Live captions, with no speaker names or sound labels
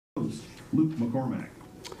Host, Luke McCormack.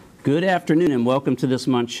 Good afternoon and welcome to this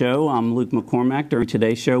month's show. I'm Luke McCormack. During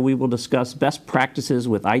today's show, we will discuss best practices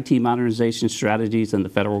with IT modernization strategies in the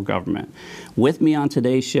federal government. With me on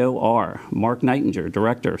today's show are Mark Kneidinger,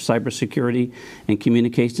 Director of Cybersecurity and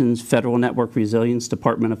Communications, Federal Network Resilience,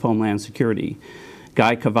 Department of Homeland Security.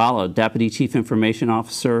 Guy Cavallo, Deputy Chief Information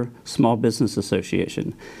Officer, Small Business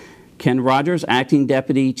Association. Ken Rogers, Acting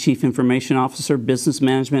Deputy Chief Information Officer, Business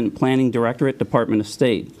Management and Planning Directorate, Department of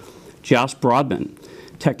State. Josh Brodbent,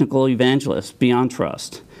 Technical Evangelist,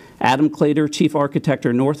 BeyondTrust. Adam Clater, Chief Architect,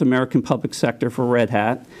 North American Public Sector for Red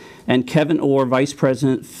Hat. And Kevin Orr, Vice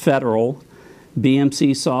President, Federal,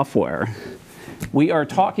 BMC Software. We are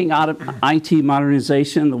talking out of IT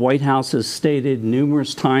modernization. The White House has stated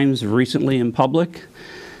numerous times recently in public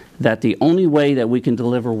that the only way that we can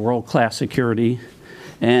deliver world-class security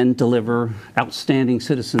and deliver outstanding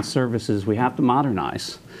citizen services, we have to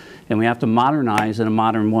modernize. And we have to modernize in a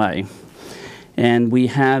modern way. And we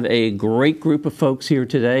have a great group of folks here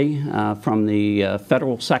today from the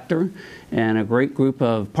federal sector and a great group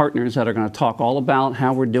of partners that are going to talk all about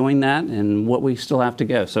how we're doing that and what we still have to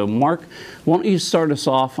go. So Mark, why don't you start us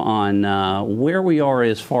off on where we are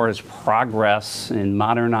as far as progress in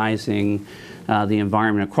modernizing the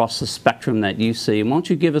environment across the spectrum that you see. And why don't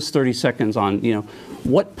you give us 30 seconds on,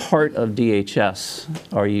 what part of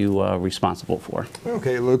DHS are you responsible for?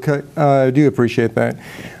 Okay, Luke, I do appreciate that.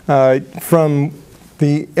 From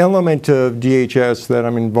the element of DHS that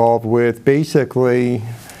I'm involved with, basically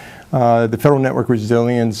the Federal Network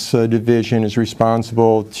Resilience Division is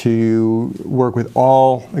responsible to work with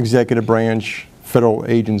all executive branch federal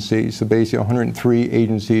agencies, so basically 103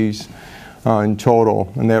 agencies in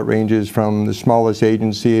total, and that ranges from the smallest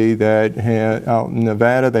agency that out in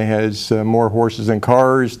Nevada that has more horses than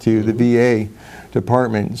cars to the VA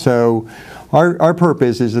department. So our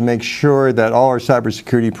purpose is to make sure that all our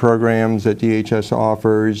cybersecurity programs that DHS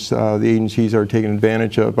offers, the agencies are taking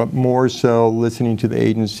advantage of, but more so listening to the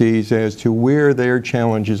agencies as to where their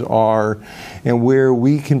challenges are and where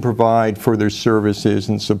we can provide further services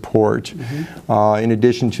and support. In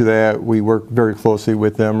addition to that, we work very closely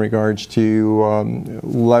with them in regards to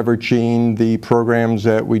leveraging the programs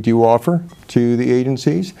that we do offer to the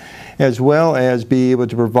agencies, as well as be able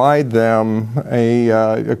to provide them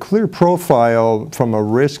a clear profile from a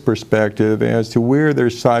risk perspective as to where their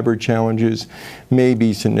cyber challenges may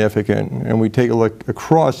be significant. And we take a look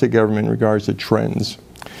across the government in regards to trends.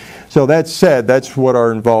 So that said, that's what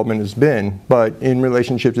our involvement has been. But in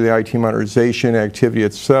relationship to the IT modernization activity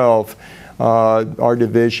itself, our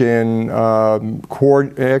division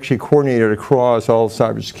actually coordinated across all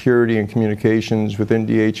cybersecurity and communications within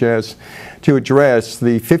DHS to address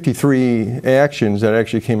the 53 actions that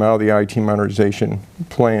actually came out of the IT modernization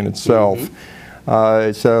plan itself.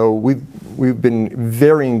 So we've been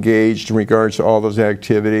very engaged in regards to all those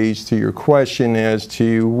activities. To your question as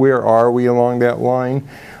to where are we along that line,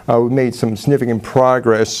 we've made some significant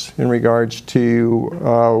progress in regards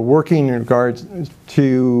to working in regards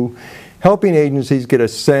to helping agencies get a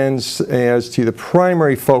sense as to the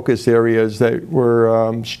primary focus areas that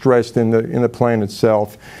were stressed in the plan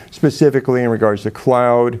itself, specifically in regards to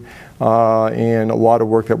cloud, and a lot of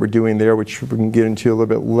work that we're doing there, which we can get into a little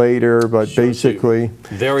bit later, but sure, basically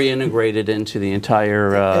very integrated into the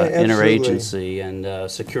entire interagency,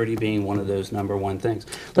 and security being one of those #1 things.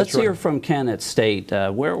 Let's hear from Ken at State.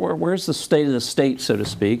 Where's the state of the state, so to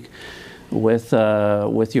speak, with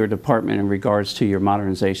your department in regards to your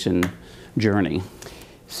modernization journey?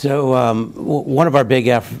 So one of our big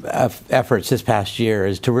efforts this past year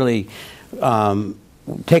is to really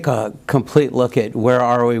take a complete look at where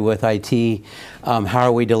are we with IT, how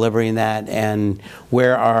are we delivering that, and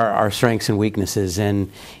where are our strengths and weaknesses. And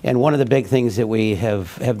one of the big things that we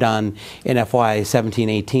have done in FY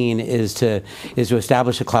 17-18 is to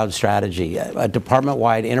establish a cloud strategy, a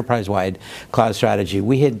department-wide, enterprise-wide cloud strategy.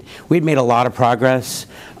 We'd made a lot of progress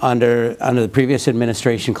under the previous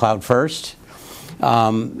administration, cloud first,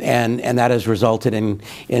 and that has resulted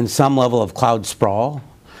in some level of cloud sprawl.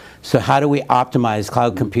 So how do we optimize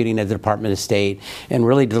cloud computing at the Department of State and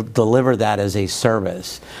really deliver that as a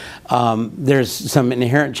service? There's some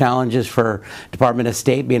inherent challenges for Department of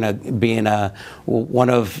State being one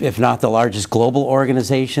of, if not the largest global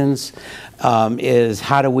organizations. Is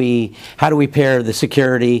how do we pair the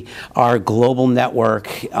security, our global network?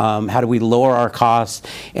 How do we lower our costs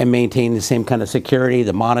and maintain the same kind of security,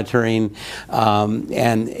 the monitoring, and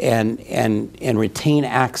retain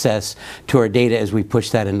access to our data as we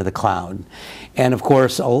push that into the cloud? And of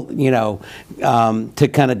course, to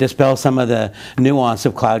kind of dispel some of the nuance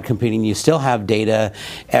of cloud computing, computing, you still have data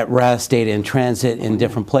at rest, data in transit in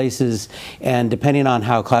different places, and depending on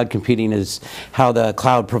how cloud computing is, how the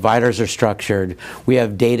cloud providers are structured, we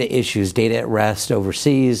have data issues, data at rest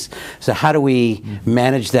overseas. So how do we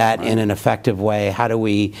manage that in an effective way? How do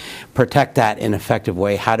we protect that in an effective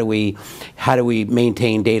way? How do we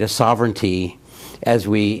maintain data sovereignty as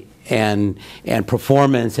we and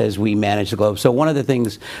performance as we manage the globe? So one of the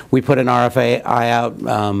things we put an RFI out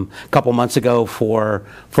a couple months ago for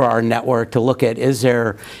our network to look at, is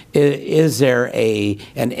there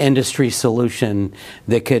an industry solution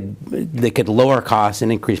that could lower costs and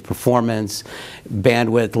increase performance,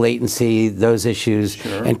 bandwidth, latency, those issues,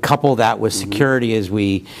 sure, and couple that with security as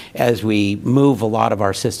we move a lot of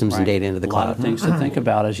our systems and data into the cloud. A lot of things to think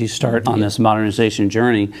about as you start on this modernization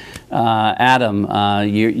journey. Adam,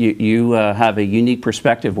 you have a unique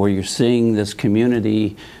perspective where you're seeing this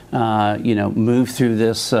community, move through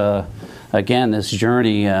this, again, this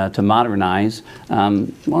journey to modernize. Why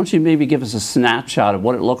don't you maybe give us a snapshot of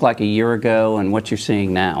what it looked like a year ago and what you're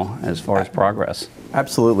seeing now as far as progress?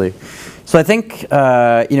 Absolutely. So I think,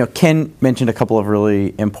 Ken mentioned a couple of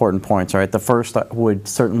really important points, right? The first would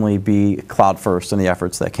certainly be cloud first and the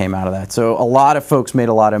efforts that came out of that. So a lot of folks made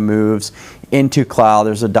a lot of moves into cloud.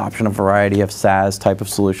 There's adoption of a variety of SaaS type of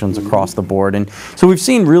solutions across the board. And so we've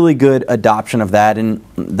seen really good adoption of that, and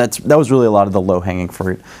that was really a lot of the low-hanging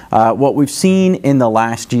fruit. What we've seen in the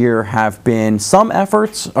last year have been some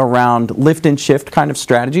efforts around lift and shift kind of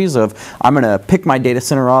strategies of, I'm going to pick my data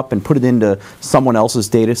center up and put it into someone else's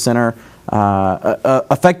data center,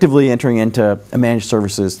 effectively entering into a managed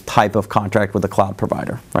services type of contract with a cloud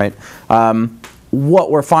provider, right?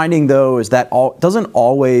 What we're finding, though, is that doesn't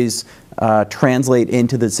always translate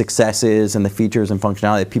into the successes and the features and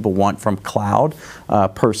functionality that people want from cloud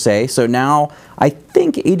per se. So now I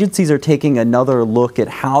think agencies are taking another look at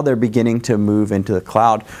how they're beginning to move into the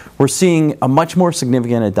cloud. We're seeing a much more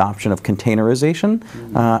significant adoption of containerization,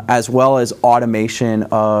 as well as automation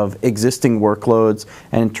of existing workloads,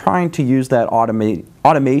 and trying to use that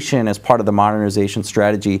automation as part of the modernization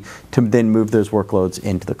strategy to then move those workloads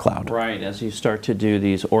into the cloud. Right, as you start to do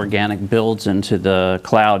these organic builds into the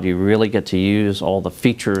cloud, you really get to use all the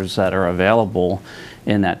features that are available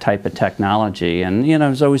in that type of technology. And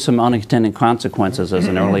there's always some unintended consequences as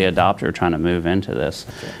an early adopter trying to move into this.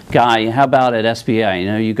 Guy, how about at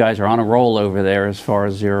SBA? You guys are on a roll over there as far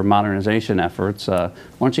as your modernization efforts. Why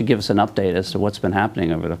don't you give us an update as to what's been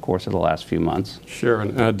happening over the course of the last few months? Sure.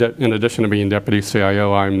 In addition to being Deputy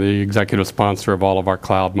CIO, I'm the executive sponsor of all of our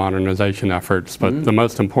cloud modernization efforts. But the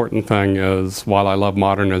most important thing is, while I love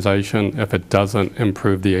modernization, if it doesn't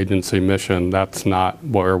improve the agency mission, that's not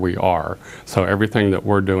where we are. So everything that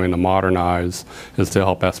we're doing to modernize is to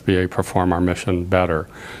help SBA perform our mission better.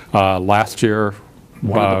 Last year,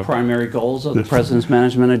 one of the primary goals of the President's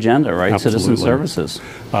Management Agenda, right? Absolutely. Citizen services.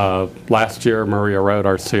 Last year, Maria Road,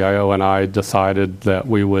 our CIO, and I decided that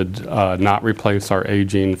we would not replace our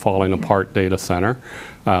aging, falling apart data center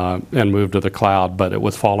and move to the cloud, but it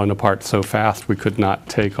was falling apart so fast we could not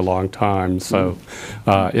take a long time. So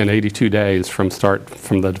in 82 days from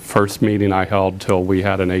the first meeting I held till we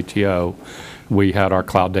had an ATO, we had our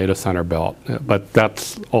cloud data center built. But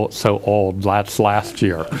that's so old. That's last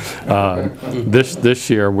year. This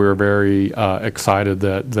year, we're very excited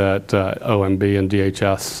that OMB and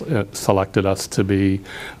DHS selected us to be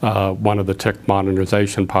one of the TIC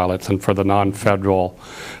modernization pilots. And for the non-federal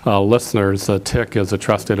listeners, a TIC is a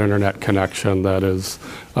trusted internet connection that is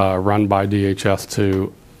run by DHS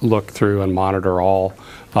to look through and monitor all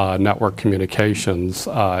network communications.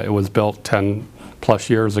 It was built 10+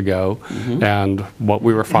 years ago, and what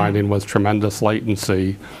we were finding was tremendous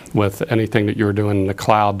latency with anything that you were doing in the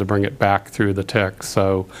cloud to bring it back through the TIC.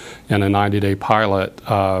 So in a 90-day pilot,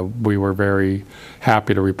 we were very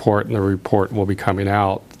happy to report, and the report will be coming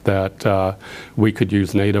out, that we could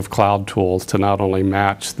use native cloud tools to not only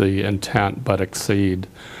match the intent but exceed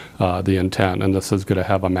the intent, and this is going to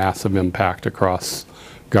have a massive impact across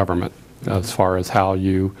government as far as how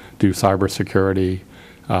you do cybersecurity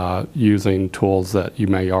using tools that you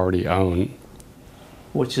may already own.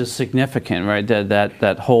 Which is significant, right?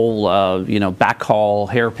 That whole backhaul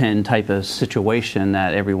hairpin type of situation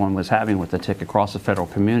that everyone was having with the TIC across the federal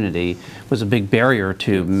community was a big barrier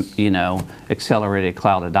to accelerated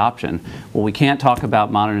cloud adoption. Well, we can't talk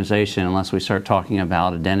about modernization unless we start talking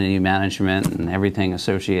about identity management and everything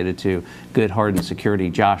associated to good hardened security.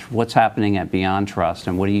 Josh, what's happening at BeyondTrust,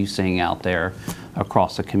 and what are you seeing out there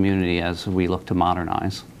across the community as we look to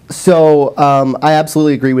modernize? So I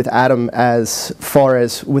absolutely agree with Adam as far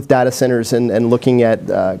as with data centers and looking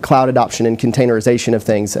at cloud adoption and containerization of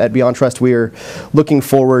things. At BeyondTrust, we are looking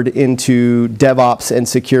forward into DevOps and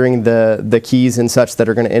securing the keys and such that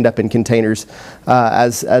are going to end up in containers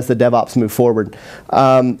as the DevOps move forward.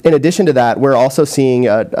 In addition to that, we're also seeing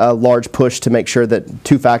a large push to make sure that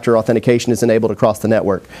two-factor authentication is enabled across the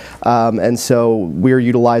network. And so we're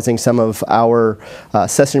utilizing some of our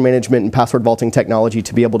session management and password vaulting technology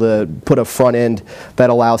to be able to put a front end that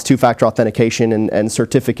allows two-factor authentication and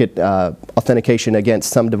certificate authentication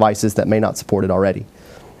against some devices that may not support it already.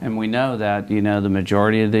 And we know that, the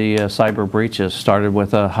majority of the cyber breaches started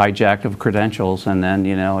with a hijack of credentials and then,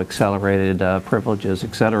 accelerated privileges,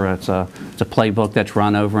 et cetera. It's a playbook that's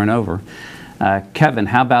run over and over. Kevin,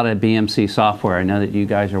 how about at BMC Software? I know that you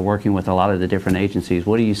guys are working with a lot of the different agencies.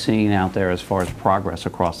 What are you seeing out there as far as progress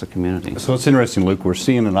across the community? So it's interesting, Luke. We're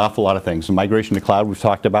seeing an awful lot of things. The migration to cloud we've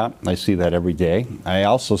talked about. I see that every day. I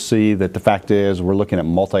also see that the fact is we're looking at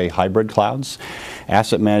multi-hybrid clouds.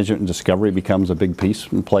 Asset management and discovery becomes a big piece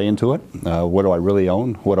and play into it. What do I really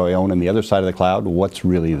own? What do I own on the other side of the cloud? What's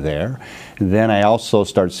really there? Then I also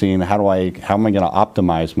start seeing how am I going to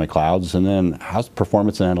optimize my clouds, and then how's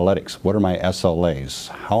performance and analytics? What are my SLAs?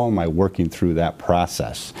 How am I working through that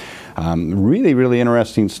process? Really, really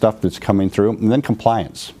interesting stuff that's coming through. And then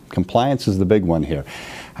compliance. Compliance is the big one here.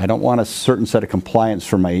 I don't want a certain set of compliance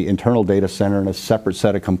for my internal data center and a separate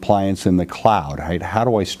set of compliance in the cloud. Right? How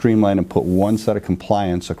do I streamline and put one set of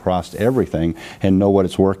compliance across everything and know what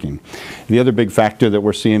it's working? The other big factor that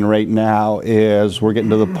we're seeing right now is we're getting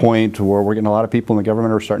to the point where we're getting a lot of people in the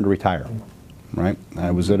government are starting to retire. Right?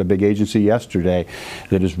 I was at a big agency yesterday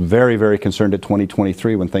that is very, very concerned at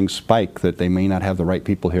 2023 when things spike that they may not have the right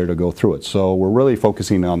people here to go through it. So we're really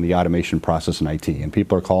focusing on the automation process in IT, and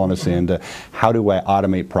people are calling us in to how do I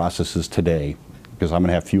automate processes today, because I'm going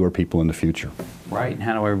to have fewer people in the future. Right.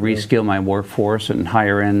 How do I reskill my workforce and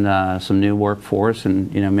hire in some new workforce?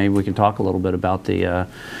 And maybe we can talk a little bit about the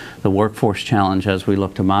workforce challenge as we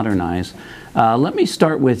look to modernize. Let me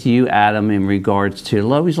start with you, Adam, in regards to,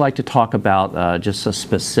 I always like to talk about just a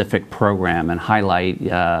specific program and highlight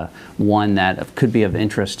one that could be of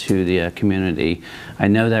interest to the community. I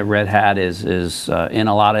know that Red Hat is in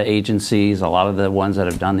a lot of agencies, a lot of the ones that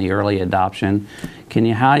have done the early adoption. Can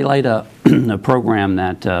you highlight a program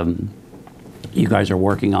that you guys are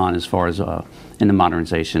working on as far as in the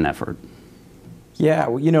modernization effort? Yeah,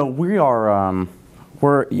 we are.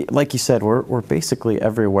 We're, like you said, we're basically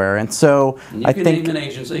everywhere, and so I think name an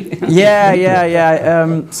agency.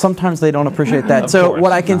 yeah. Sometimes they don't appreciate that. So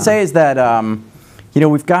what I can say is that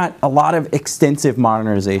we've got a lot of extensive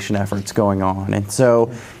modernization efforts going on, and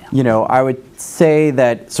so I would say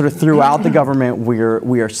that sort of throughout the government we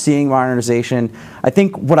are seeing modernization. I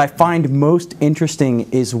think what I find most interesting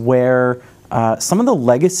is where some of the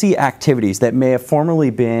legacy activities that may have formerly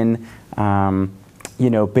been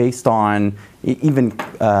based on even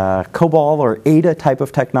COBOL or ADA type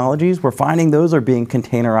of technologies, we're finding those are being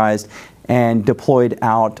containerized and deployed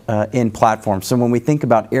out in platforms. So when we think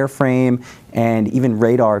about airframe and even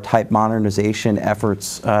radar type modernization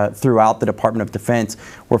efforts throughout the Department of Defense,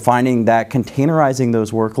 we're finding that containerizing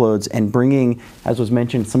those workloads and bringing, as was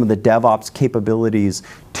mentioned, some of the DevOps capabilities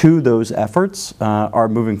to those efforts are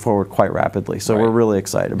moving forward quite rapidly. So we're really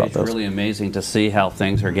excited about those. It's really amazing to see how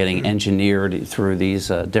things are getting engineered through these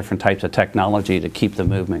different types of technology to keep the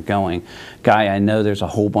movement going. Guy, I know there's a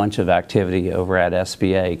whole bunch of activity over at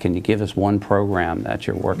SBA. Can you give us one program that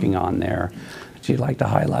you're working on there that you'd like to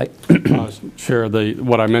highlight? Sure.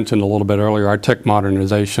 What I mentioned a little bit earlier, our tech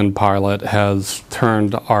modernization pilot has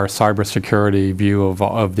turned our cybersecurity view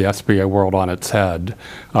of the SBA world on its head.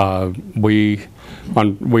 We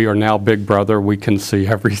are now Big Brother. We can see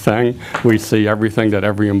everything. We see everything that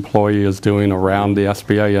every employee is doing around the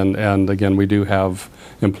SBA, and again, we do have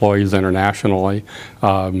employees internationally.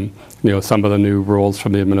 Some of the new rules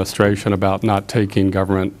from the administration about not taking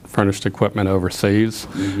government furnished equipment overseas.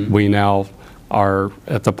 We now are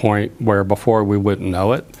at the point where before we wouldn't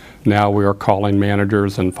know it. Now we are calling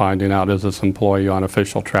managers and finding out, is this employee on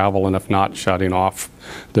official travel, and if not, shutting off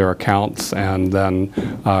their accounts and then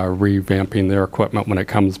revamping their equipment when it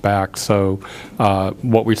comes back. So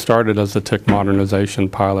what we started as a tech modernization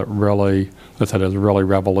pilot really, as I said, has really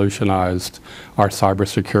revolutionized our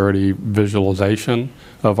cybersecurity visualization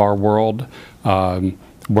of our world,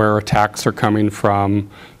 where attacks are coming from,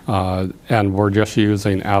 and we're just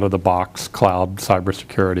using out-of-the-box cloud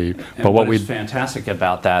cybersecurity. But what is fantastic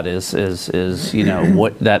about that is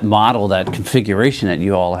what that model, that configuration that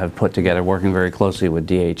you all have put together, working very closely with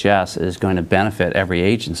DHS, is going to benefit every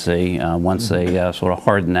agency once they sort of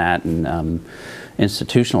harden that and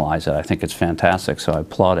institutionalize it. I think it's fantastic, so I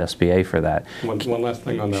applaud SBA for that. One last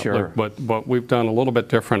thing on that, Sure. Luke, what we've done a little bit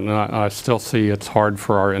different, and I still see it's hard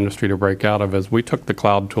for our industry to break out of, is we took the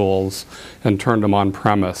cloud tools and turned them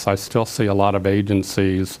on-premise. I still see a lot of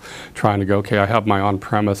agencies trying to go, okay, I have my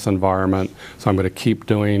on-premise environment, so I'm going to keep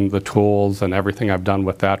doing the tools and everything I've done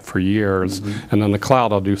with that for years, and then the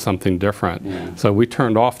cloud I'll do something different. Yeah. So we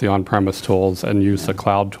turned off the on-premise tools and used the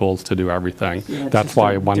cloud tools to do everything. Yeah, that's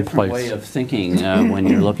why one different place. way of thinking when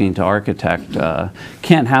you're looking to architect.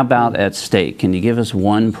 Ken, how about at state? Can you give us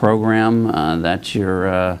one program that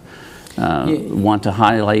you're want to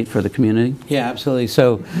highlight for the community? Yeah, absolutely.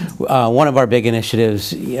 So one of our big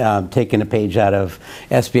initiatives, taking a page out of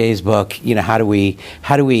SBA's book, how do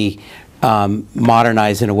we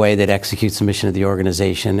modernize in a way that executes the mission of the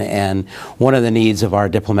organization. And one of the needs of our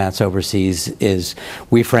diplomats overseas is,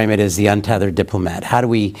 we frame it as the untethered diplomat. How do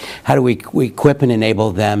we equip and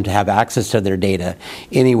enable them to have access to their data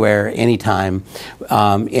anywhere, anytime,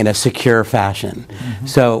 in a secure fashion? Mm-hmm.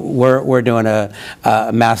 So we're doing a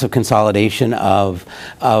massive consolidation of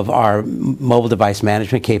our mobile device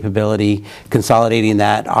management capability, consolidating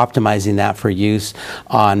that, optimizing that for use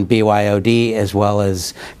on BYOD as well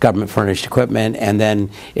as government furnished equipment, and then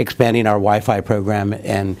expanding our Wi-Fi program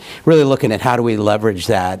and really looking at how do we leverage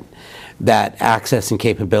that access and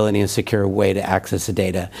capability in a secure way to access the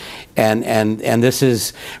data. And this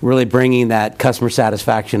is really bringing that customer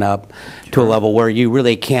satisfaction up to a level where you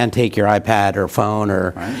really can take your iPad or phone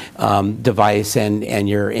or device and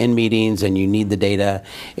you're in meetings and you need the data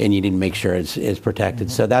and you need to make sure it's protected.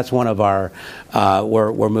 Mm-hmm. So that's one of our,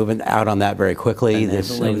 we're moving out on that very quickly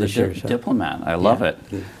this year. Diplomat, I love it.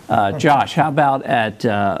 Josh, how about at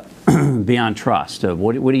BeyondTrust?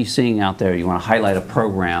 What are you seeing out there? You want to highlight a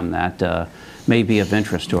program that may be of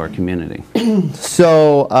interest to our community?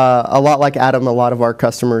 So a lot like Adam, a lot of our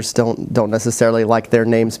customers don't necessarily like their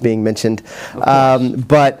names being mentioned,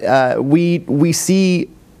 but we see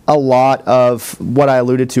a lot of what I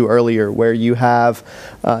alluded to earlier, where you have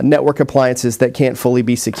network appliances that can't fully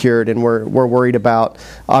be secured, and we're worried about,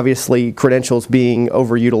 obviously, credentials being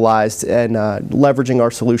overutilized and leveraging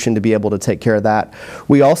our solution to be able to take care of that.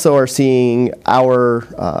 We also are seeing our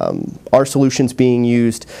solutions being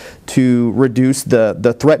used to reduce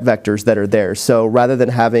the threat vectors that are there. So rather than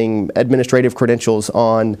having administrative credentials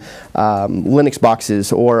on Linux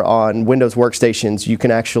boxes or on Windows workstations, you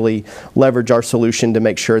can actually leverage our solution to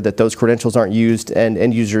make sure that those credentials aren't used and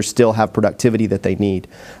end users still have productivity that they need.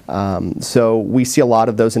 So we see a lot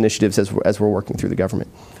of those initiatives as we're working through the government.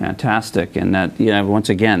 Fantastic. And that, once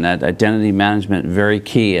again, that identity management, very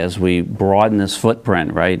key as we broaden this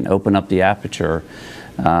footprint, right, and open up the aperture.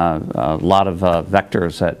 A lot of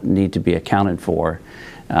vectors that need to be accounted for.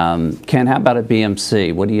 Ken, how about at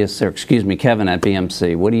BMC? What do you see, or excuse me, Kevin at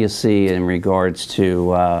BMC, what do you see in regards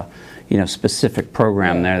to specific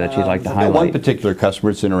program there that you'd like to highlight? One particular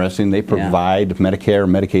customer, it's interesting, they provide Medicare,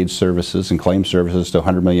 Medicaid services and claim services to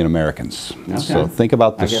 100 million Americans. Okay. So think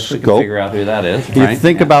about the scope. I guess we scope. can figure out who that is, You right?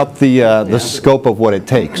 think about the scope of what it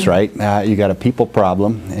takes, right? You got a people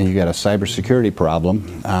problem and you got a cybersecurity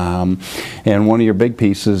problem. And one of your big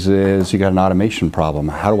pieces is you got an automation problem.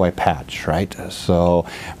 How do I patch, right? So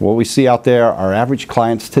what we see out there, our average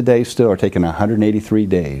clients today still are taking 183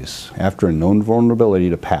 days after a known vulnerability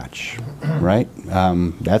to patch. Right?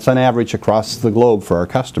 That's on average across the globe for our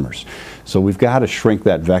customers. So we've got to shrink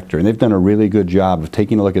that vector. And they've done a really good job of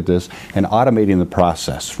taking a look at this and automating the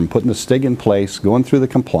process from putting the STIG in place, going through the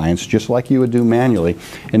compliance just like you would do manually,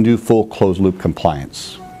 and do full closed loop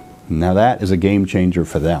compliance. Now that is a game changer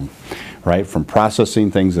for them. Right, from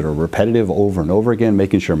processing things that are repetitive over and over again,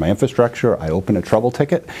 making sure my infrastructure, I open a trouble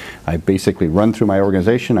ticket, I basically run through my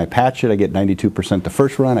organization, I patch it, I get 92% the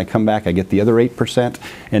first run, I come back, I get the other 8%,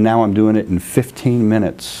 and now I'm doing it in 15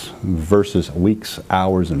 minutes versus weeks,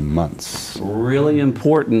 hours, and months. Really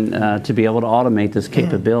important to be able to automate this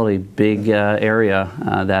capability, big area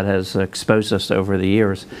that has exposed us over the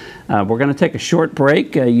years. We're going to take a short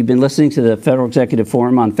break. You've been listening to the Federal Executive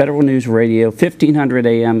Forum on Federal News Radio, 1500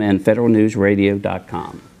 AM and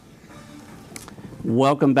federalnewsradio.com.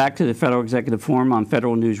 Welcome back to the Federal Executive Forum on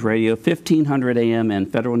Federal News Radio, 1500 AM and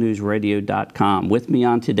federalnewsradio.com. With me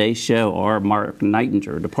on today's show are Mark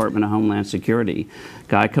Kneidinger, Department of Homeland Security,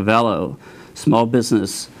 Guy Cavallo, Small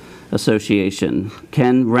Business Association,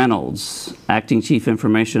 Ken Reynolds, Acting Chief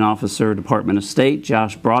Information Officer, Department of State,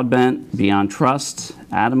 Josh Brodbent, BeyondTrust,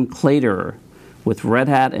 Adam Clater with Red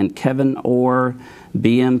Hat, and Kevin Orr,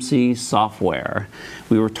 BMC software.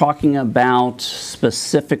 We were talking about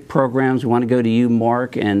specific programs. We want to go to you,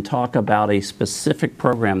 Mark, and talk about a specific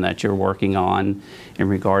program that you're working on in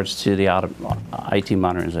regards to the IT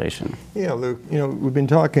modernization. Yeah, Luke, we've been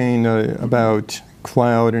talking about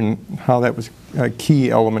cloud and how that was a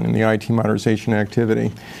key element in the IT modernization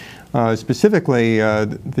activity. Specifically,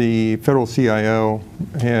 the federal CIO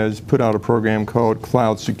has put out a program called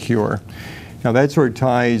Cloud Secure. Now that sort of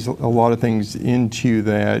ties a lot of things into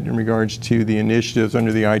that in regards to the initiatives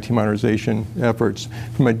under the IT modernization efforts.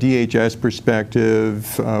 From a DHS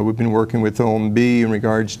perspective, we've been working with OMB in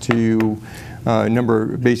regards to a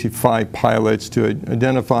number, basically 5 pilots to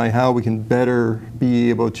identify how we can better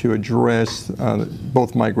be able to address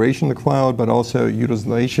both migration to the cloud, but also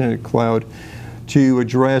utilization of the cloud to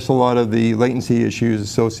address a lot of the latency issues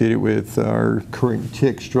associated with our current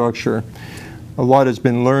tick structure. A lot has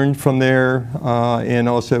been learned from there, and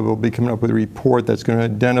also we'll be coming up with a report that's going to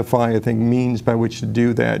identify, I think, means by which to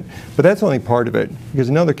do that. But that's only part of it, because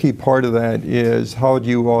another key part of that is how do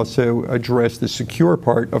you also address the secure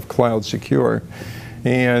part of Cloud Secure.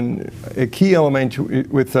 And a key element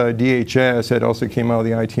with DHS that also came out of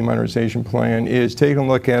the IT modernization plan is taking a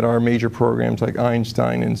look at our major programs like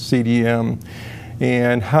Einstein and CDM,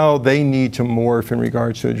 and how they need to morph in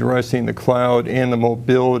regards to addressing the cloud and the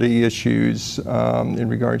mobility issues in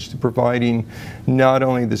regards to providing not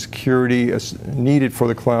only the security needed for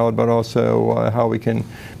the cloud, but also how we can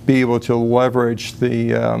be able to leverage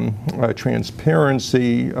the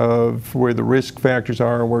transparency of where the risk factors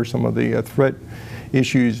are and where some of the threat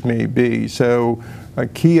issues may be. So a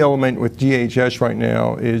key element with DHS right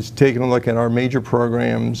now is taking a look at our major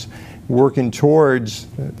programs, working towards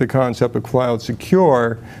the concept of Cloud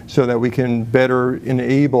Secure so that we can better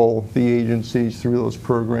enable the agencies through those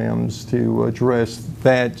programs to address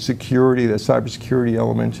that security, that cybersecurity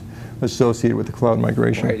element associated with the cloud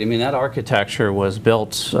migration. Right. I mean, that architecture was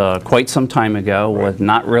built quite some time ago, right, with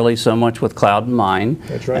not really so much with cloud in mind.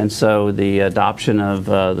 That's right. And so the adoption of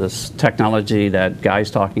this technology that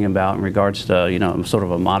Guy's talking about in regards to, sort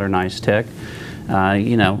of a modernized tick,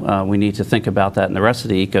 we need to think about that in the rest of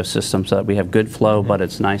the ecosystem so that we have good flow, but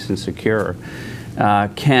it's nice and secure.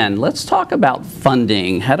 Ken, let's talk about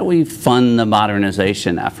funding. How do we fund the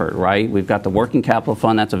modernization effort, right? We've got the working capital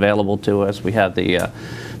fund that's available to us. We have the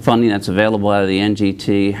funding that's available out of the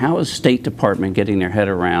NGT. How is State Department getting their head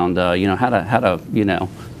around, how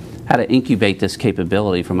to incubate this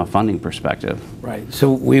capability from a funding perspective? Right.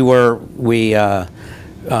 So we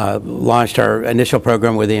launched our initial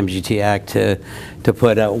program with the MGT Act to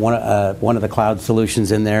put one of the cloud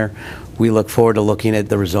solutions in there. We look forward to looking at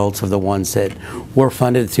the results of the ones that were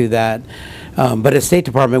funded through that. But at State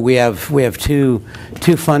Department, we have two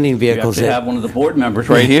funding vehicles. You have one of the board members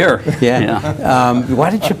right here. Yeah.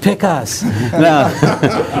 Why did you pick us? No,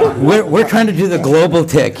 we're trying to do the global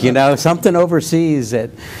tick. Something overseas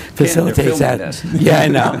that facilitates that. Yeah, I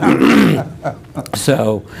know.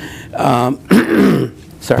 So,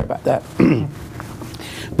 sorry about that.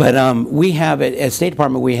 But we have at State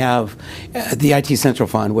Department, we have the IT Central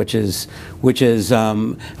Fund, which is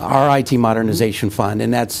our IT modernization fund,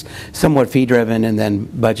 and that's somewhat fee-driven and then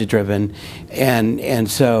budget-driven, and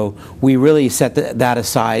so we really set that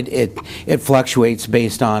aside. It fluctuates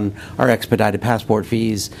based on our expedited passport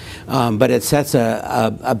fees, but it sets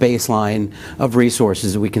a baseline of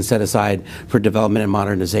resources that we can set aside for development and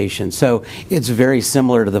modernization. So it's very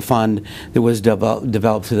similar to the fund that was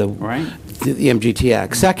developed through the MGT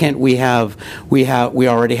Act. Second, we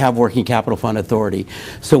already have working capital fund authority.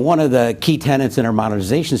 So one of the key tenets in our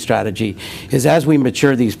modernization strategy is as we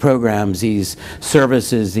mature these programs, these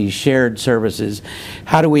services, these shared services,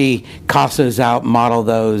 how do we cost those out, model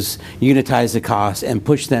those, unitize the costs, and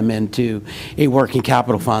push them into a working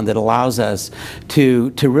capital fund that allows us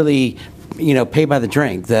to really pay by the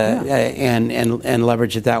drink and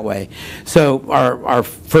leverage it that way. So our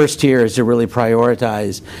first tier is to really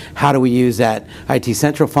prioritize how do we use that IT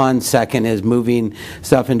Central Fund. Second is moving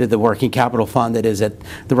stuff into the working capital fund that is at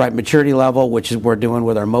the right maturity level, which is we're doing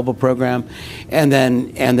with our mobile program. And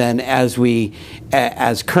then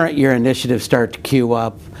as current year initiatives start to queue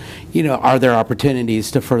up, are there opportunities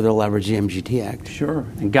to further leverage the MGT Act? Sure.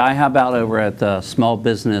 And Guy, how about over at the Small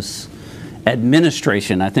Business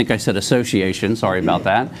Administration? I think I said association, sorry about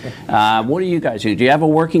that. What do you guys do? Do you have a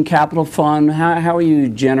working capital fund? How are you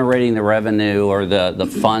generating the revenue or the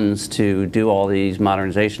funds to do all these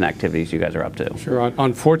modernization activities you guys are up to? Sure.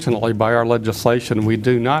 Unfortunately, by our legislation, we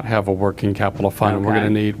do not have a working capital fund. Okay.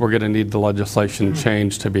 We're going to need the legislation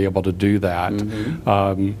change to be able to do that.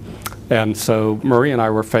 Mm-hmm. And so Marie and I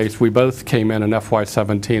were faced, we both came in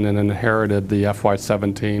FY17 and inherited the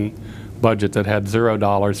FY17 budget that had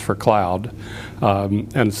 $0 for cloud.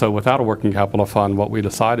 And so without a working capital fund, what we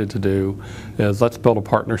decided to do is let's build a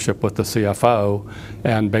partnership with the CFO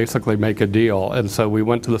and basically make a deal. And so we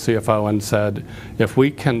went to the CFO and said, if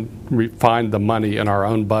we can find the money in our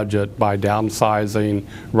own budget by downsizing,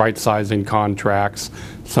 right-sizing contracts,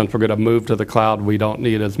 since we're going to move to the cloud, we don't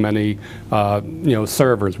need as many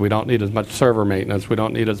servers. We don't need as much server maintenance. We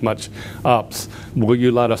don't need as much ups. Will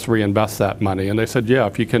you let us reinvest that money? And they said, yeah,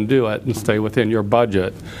 if you can do it and stay within your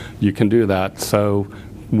budget, you can do that. So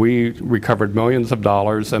we recovered millions of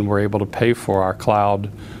dollars and were able to pay for our cloud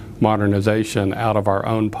modernization out of our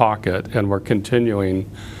own pocket, and we're continuing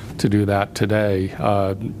to do that today.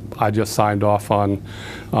 I just signed off on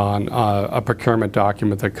a procurement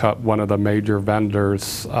document that cut one of the major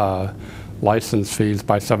vendors' license fees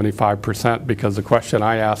by 75%, because the question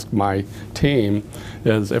I asked my team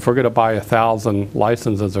is, if we're going to buy 1,000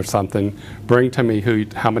 licenses or something, bring to me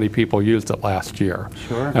how many people used it last year.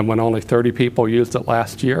 Sure. And when only 30 people used it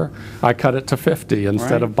last year, I cut it to 50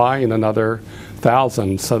 instead of buying another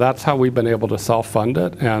 1,000. So that's how we've been able to self-fund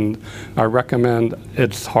it, and I recommend,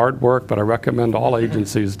 it's hard work, but I recommend all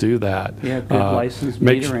agencies do that. Yeah, good license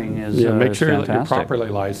metering is make sure that you're fantastic. properly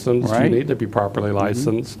licensed. Right. You need to be properly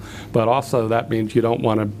licensed, but also that means you don't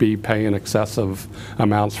want to be paying excessive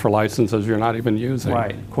amounts for licenses you're not even using.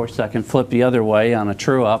 Right. Of course, that can flip the other way on a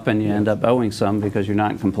true-up, and you end up owing some because you're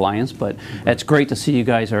not in compliance. But it's great to see you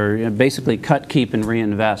guys are basically cut, keep, and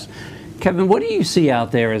reinvest. Kevin, what do you see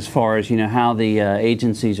out there as far as how the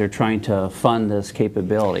agencies are trying to fund this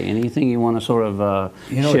capability? Anything you want to sort of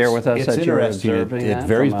share with us that you're observing? It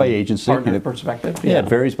varies by agency. Partner perspective? Yeah, it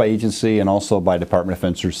varies by agency and also by Department of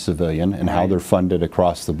Defense or civilian, and how they're funded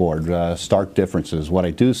across the board. Stark differences. What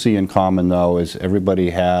I do see in common, though, is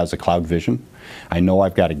everybody has a cloud vision. I know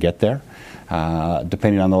I've got to get there.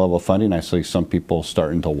 Depending on the level of funding, I see some people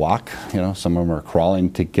starting to walk. Some of them are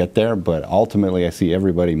crawling to get there, but ultimately I see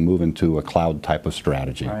everybody moving to a cloud type of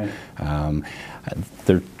strategy. Right.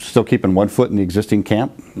 They're still keeping one foot in the existing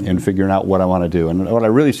camp and figuring out what I want to do. And what I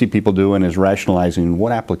really see people doing is rationalizing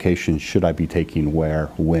what applications should I be taking where,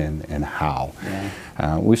 when, and how. Yeah.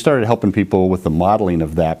 We started helping people with the modeling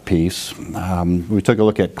of that piece. We took a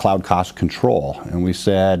look at cloud cost control, and we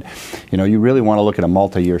said, you really want to look at a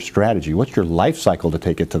multi-year strategy. What's your life cycle to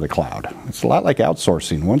take it to the cloud? It's a lot like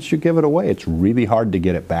outsourcing. Once you give it away, it's really hard to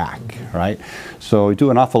get it back, right? So we do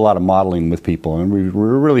an awful lot of modeling with people, and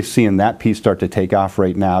we're really seeing that piece start to take off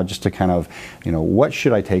right now, just to kind of, what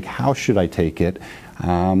should I take? How should I take it?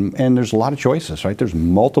 And there's a lot of choices, right? There's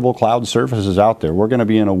multiple cloud services out there. We're going to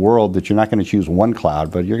be in a world that you're not going to choose one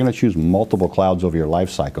cloud, but you're going to choose multiple clouds over your life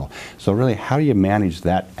cycle. So really, how do you manage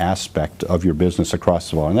that aspect of your business across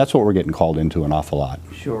the board? And that's what we're getting called into an awful lot.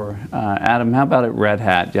 Sure. Adam, how about at Red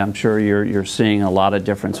Hat? I'm sure you're seeing a lot of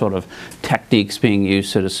different sort of techniques being used,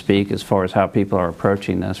 so to speak, as far as how people are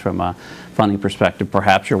approaching this from a funding perspective.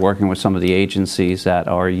 Perhaps you're working with some of the agencies that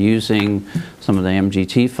are using some of the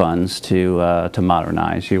MGT funds to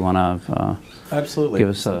modernize. You want to Absolutely. give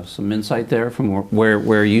us some insight there from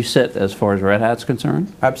where you sit as far as Red Hat's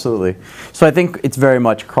concerned? Absolutely. So I think it's very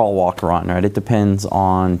much crawl, walk, run, right? It depends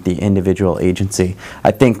on the individual agency.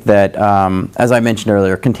 I think that, as I mentioned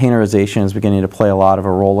earlier, containerization is beginning to play a lot of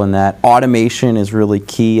a role in that. Automation is really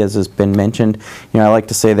key, as has been mentioned. I like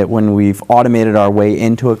to say that when we've automated our way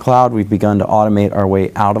into a cloud, we've begun to automate our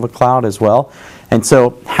way out of a cloud as well. And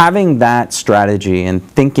so having that strategy and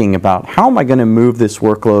thinking about how am I going to move this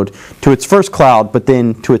workload to its first cloud, but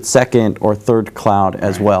then to its second or third cloud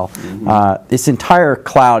as well. Mm-hmm. This entire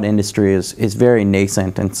cloud industry is very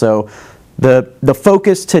nascent. And so the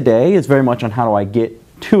focus today is very much on how do I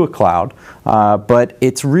get to a cloud. But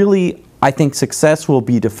it's really, I think success will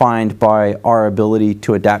be defined by our ability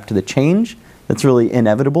to adapt to the change that's really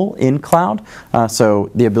inevitable in cloud.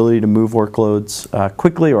 So the ability to move workloads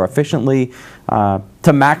quickly or efficiently,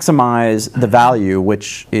 to maximize the value,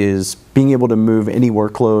 which is being able to move any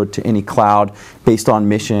workload to any cloud based on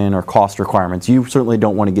mission or cost requirements. You certainly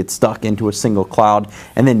don't want to get stuck into a single cloud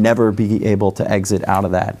and then never be able to exit out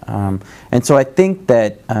of that. And so I think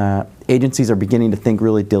that agencies are beginning to think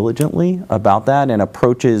really diligently about that, and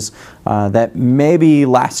approaches that maybe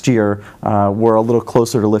last year were a little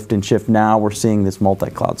closer to lift and shift. Now we're seeing this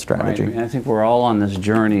multi-cloud strategy. Right. I think we're all on this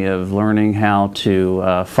journey of learning how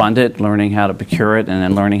to fund it, learning how to procure it, and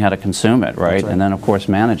then learning how to consume it, right? That's right. And then, of course,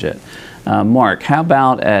 manage it. Mark, how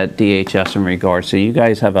about at DHS in regards? So you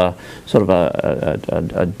guys have a sort of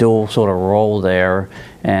a dual sort of role there,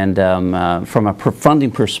 and from a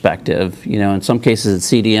funding perspective, you know, in some cases at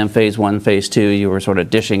CDM phase 1, phase 2, you were sort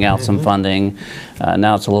of dishing out some funding.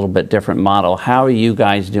 Now it's a little bit different model. How are you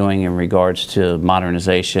guys doing in regards to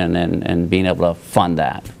modernization and being able to fund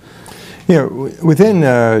that? Yeah, within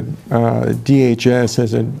DHS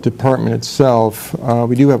as a department itself,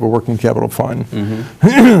 we do have a working capital fund.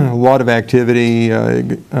 A lot of activity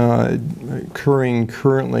occurring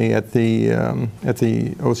currently at the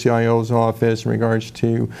OCIO's office in regards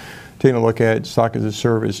to taking a look at SOC as a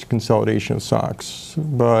service consolidation of SOCs.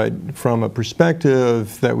 But from a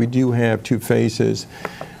perspective that we do have two faces,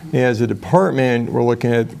 as a department, we're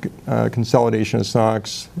looking at consolidation of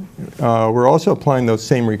SOCs. We're also applying those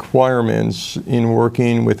same requirements in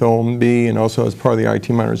working with OMB and also as part of the IT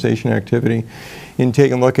modernization activity in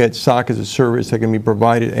taking a look at SOC as a service that can be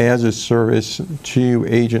provided as a service to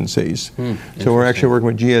agencies. So we're actually working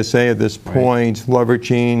with GSA at this point,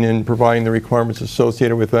 leveraging and providing the requirements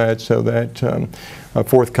associated with that so that a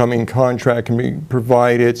forthcoming contract can be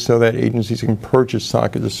provided so that agencies can purchase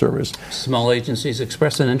SOC as a service. Small agencies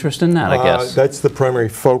express an interest in that, I guess. That's the primary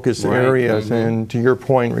focus areas, and to your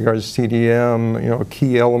point in regards to CDM, you know, a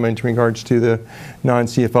key element in regards to the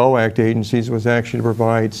non-CFO Act agencies was actually to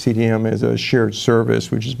provide CDM as a shared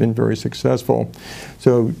service, which has been very successful.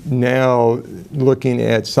 So now looking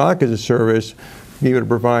at SOC as a service, be able to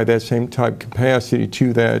provide that same type capacity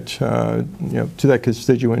to that, you know, to that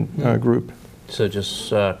constituent group. So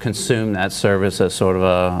just consume that service as sort of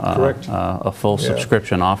a full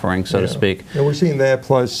subscription offering, so to speak. And we're seeing that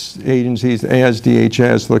plus agencies as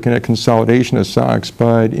DHS looking at consolidation of SOCs,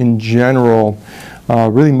 but in general,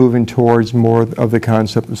 really moving towards more of the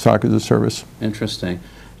concept of SOC as a service. Interesting.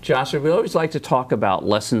 Joshua, we always like to talk about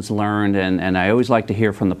lessons learned, and I always like to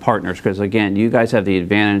hear from the partners because, again, you guys have the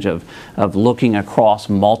advantage of looking across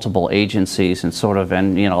multiple agencies and sort of,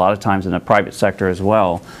 and you know, a lot of times in the private sector as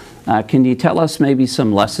well. Can you tell us maybe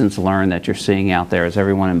some lessons learned that you're seeing out there as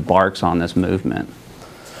everyone embarks on this movement?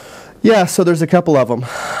 Yeah, so there's a couple of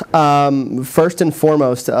them. First and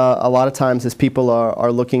foremost, a lot of times as people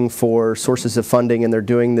are looking for sources of funding and they're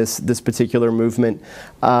doing this particular movement,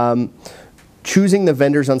 choosing the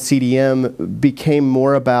vendors on CDM became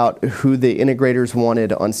more about who the integrators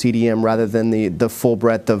wanted on CDM rather than the full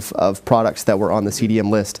breadth of products that were on the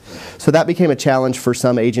CDM list. So that became a challenge for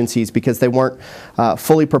some agencies because they weren't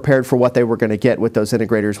fully prepared for what they were going to get with those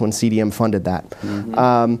integrators when CDM funded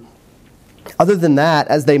that. Other than that,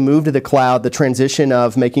 as they move to the cloud, the transition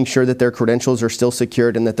of making sure that their credentials are still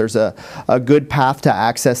secured and that there's a good path to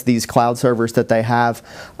access these cloud servers that they have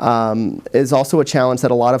is also a challenge that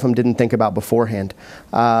a lot of them didn't think about beforehand.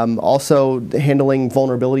 Also, handling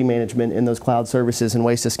vulnerability management in those cloud services and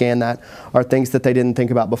ways to scan that are things that they didn't think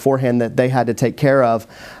about beforehand that they had to take care of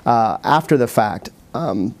after the fact.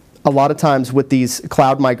 A lot of times with these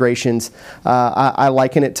cloud migrations, I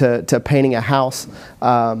liken it to painting a house.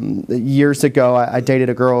 Years ago, I dated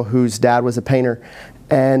a girl whose dad was a painter,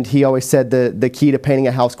 and he always said the key to painting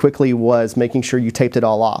a house quickly was making sure you taped it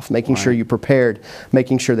all off, making sure you prepared,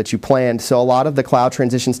 making sure that you planned. So a lot of the cloud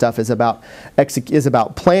transition stuff is about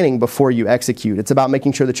planning before you execute. It's about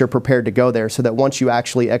making sure that you're prepared to go there so that once you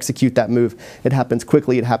actually execute that move, it happens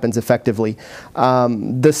quickly, it happens effectively.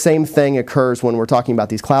 The same thing occurs when we're talking about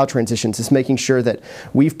these cloud transitions. It's making sure that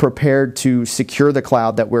we've prepared to secure the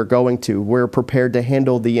cloud that we're going to. We're prepared to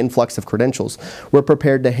handle the influx of credentials. We're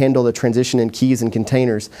prepared to handle the transition in keys and containers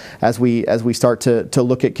as we start to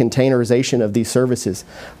look at containerization of these services.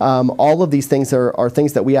 All of these things are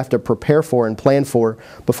things that we have to prepare for and plan for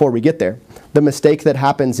before we get there. The mistake that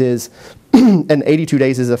happens is, and 82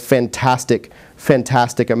 days is a fantastic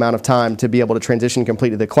amount of time to be able to transition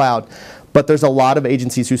completely to the cloud. But there's a lot of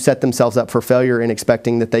agencies who set themselves up for failure in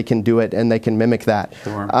expecting that they can do it and they can mimic that.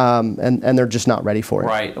 Sure. And they're just not ready for it.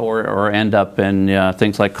 Right, or end up in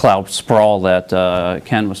things like cloud sprawl that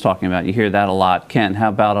Ken was talking about. You hear that a lot. Ken, how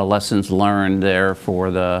about a lessons learned there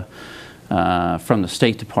for the from the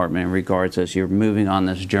State Department in regards as you're moving on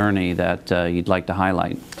this journey that you'd like to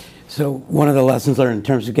highlight? So one of the lessons learned in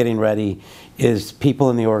terms of getting ready is people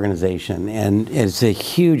in the organization, and it's a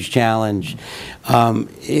huge challenge.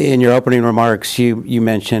 In your opening remarks, you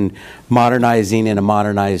mentioned modernizing in a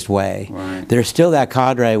modernized way. Right. There's still that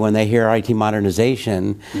cadre when they hear IT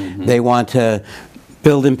modernization, they want to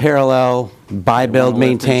build in parallel, buy, build,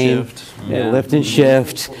 maintain, lift and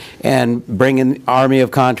shift, and bring in an army of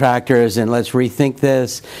contractors and let's rethink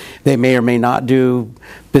this. They may or may not do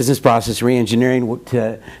business process reengineering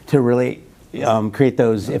to really create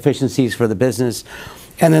those efficiencies for the business.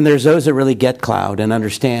 And then there's those that really get cloud and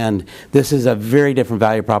understand this is a very different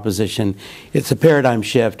value proposition. It's a paradigm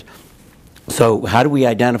shift. So how do we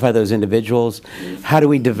identify those individuals? How do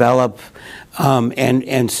we develop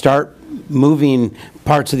and start moving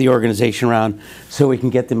parts of the organization around so we can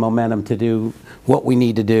get the momentum to do what we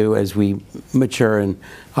need to do as we mature and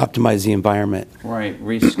optimize the environment? Right,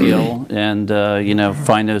 reskill and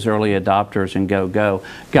find those early adopters and go.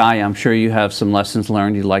 Guy, I'm sure you have some lessons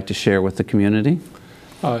learned you'd like to share with the community.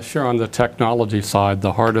 Sure. On the technology side,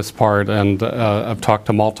 the hardest part, and I've talked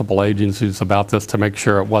to multiple agencies about this to make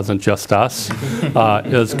sure it wasn't just us,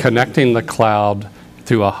 is connecting the cloud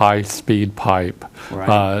through a high-speed pipe.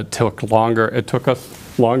 Right. It took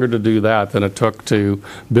us longer to do that than it took to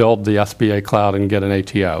build the SBA cloud and get an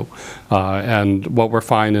ATO. And what we're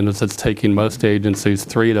finding is it's taking most agencies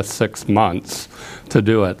 3 to 6 months to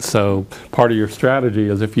do it. So part of your strategy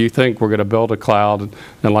is if you think we're going to build a cloud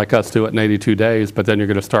and like us do it in 82 days, but then you're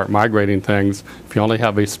going to start migrating things, if you only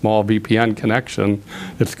have a small VPN connection,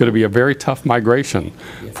 it's going to be a very tough migration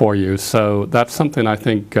for you. So that's something I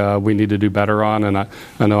think we need to do better on. And I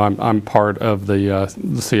know I'm part of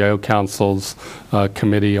the CIO Council's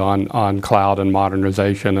committee on cloud and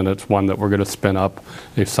modernization, and it's one that we're going to spin up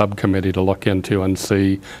a subcommittee to look into and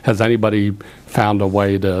see, has anybody found a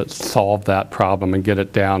way to solve that problem and get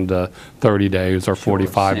it down to 30 days or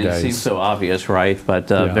 45 days. It seems so obvious, right? But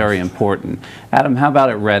very important. Adam, how about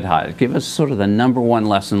at Red Hat? Give us sort of the #1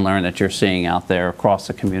 lesson learned that you're seeing out there across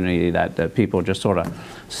the community that people are just sort of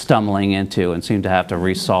stumbling into and seem to have to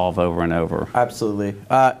resolve over and over. Absolutely.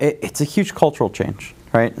 It's a huge cultural change,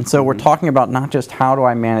 right? And so we're talking about not just how do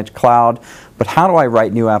I manage cloud, but how do I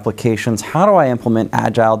write new applications? How do I implement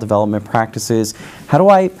agile development practices? How do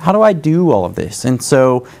I do all of this? And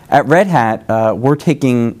so at Red Hat, we're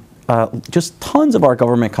taking just tons of our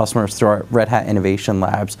government customers through our Red Hat Innovation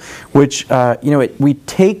Labs, which we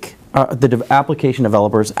take the application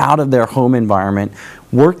developers out of their home environment,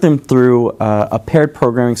 work them through a paired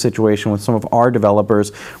programming situation with some of our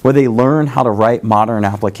developers where they learn how to write modern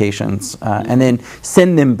applications and then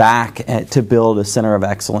send them back to build a center of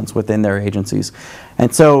excellence within their agencies.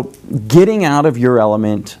 And so getting out of your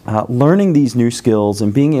element, learning these new skills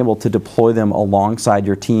and being able to deploy them alongside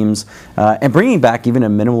your teams and bringing back even a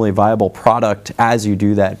minimally viable product as you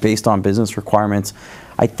do that based on business requirements,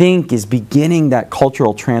 I think is beginning that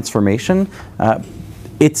cultural transformation.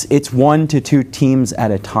 It's 1 to 2 teams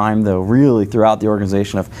at a time, though, really throughout the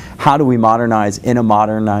organization of how do we modernize in a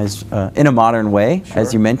modern way, sure,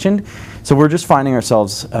 as you mentioned. So we're just finding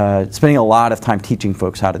ourselves spending a lot of time teaching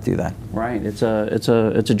folks how to do that. Right. It's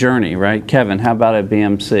a journey, right? Kevin, how about at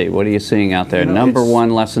BMC? What are you seeing out there?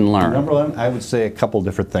 #1 lesson learned. #1, I would say a couple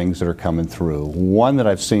different things that are coming through. One that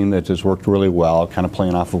I've seen that has worked really well, kind of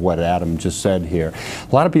playing off of what Adam just said here.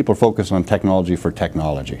 A lot of people are focused on technology for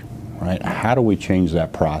technology. Right? How do we change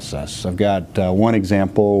that process? I've got one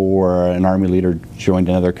example where an Army leader joined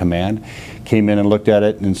another command, came in and looked at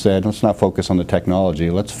it and said, let's not focus on the technology,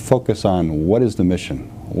 let's focus on what is the mission?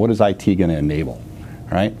 What is IT going to enable?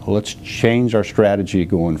 Right? Let's change our strategy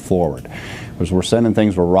going forward. Because we're sending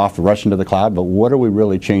things, we're off rushing to the cloud, but what are we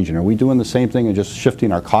really changing? Are we doing the same thing and just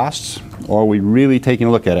shifting our costs? Or are we really taking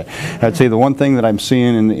a look at it? I'd say the one thing that I'm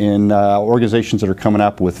seeing in organizations that are coming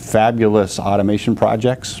up with fabulous automation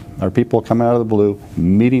projects are people coming out of the blue,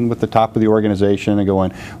 meeting with the top of the organization and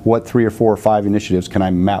going, what 3 or 4 or 5 initiatives can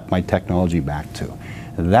I map my technology back to?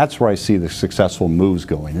 That's where I see the successful moves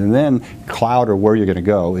going. And then cloud or where you're going to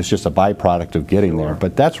go is just a byproduct of getting there.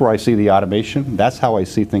 But that's where I see the automation. That's how I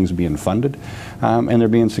see things being funded, and they're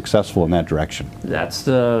being successful in that direction. That's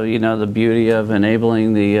the beauty of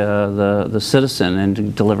enabling the citizen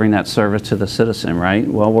and delivering that service to the citizen, right?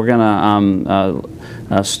 Well, we're going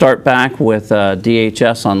to start back with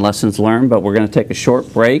DHS on lessons learned, but we're going to take a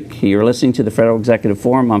short break. You're listening to the Federal Executive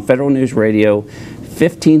Forum on Federal News Radio,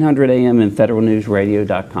 1500 AM and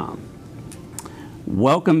federalnewsradio.com.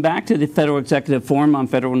 Welcome back to the Federal Executive Forum on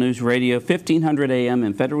Federal News Radio, 1500 AM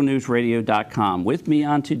and federalnewsradio.com. With me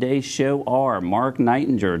on today's show are Mark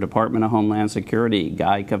Kneidinger, Department of Homeland Security,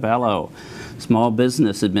 Guy Cavallo, Small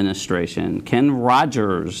Business Administration, Ken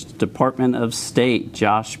Rogers, Department of State,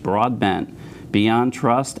 Josh Brodbent,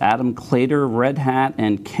 BeyondTrust, Adam Clater, Red Hat,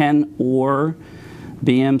 and Ken Orr,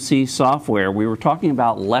 BMC Software. We were talking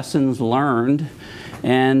about lessons learned,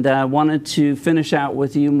 and I wanted to finish out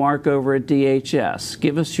with you, Mark, over at DHS.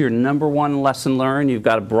 Give us your #1 lesson learned. You've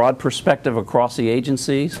got a broad perspective across the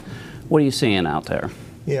agencies. What are you seeing out there?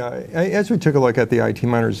 Yeah, as we took a look at the IT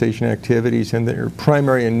modernization activities and their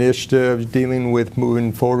primary initiatives, dealing with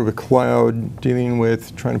moving forward with cloud, dealing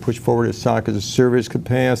with trying to push forward a SOC as a service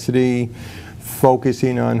capacity,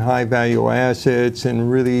 focusing on high-value assets,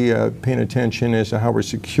 and really paying attention as to how we're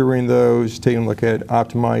securing those, taking a look at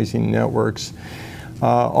optimizing networks.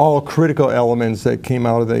 All critical elements that came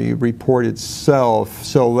out of the report itself.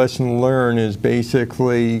 So lesson learned is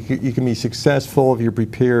basically you can be successful if you're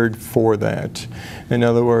prepared for that. In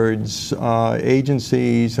other words,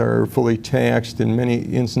 agencies are fully taxed in many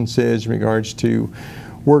instances in regards to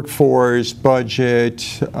workforce,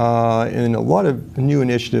 budget, and a lot of new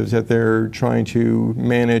initiatives that they're trying to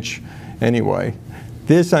manage anyway.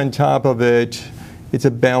 This on top of it, it's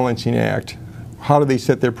a balancing act. How do they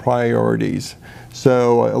set their priorities?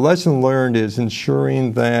 So a lesson learned is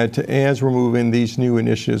ensuring that as we're moving these new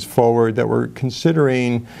initiatives forward, that we're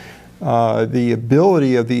considering the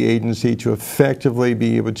ability of the agency to effectively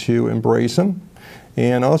be able to embrace them,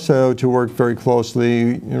 and also to work very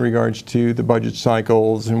closely in regards to the budget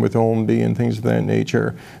cycles and with OMB and things of that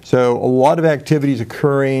nature. So a lot of activities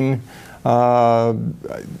occurring.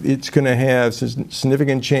 It's going to have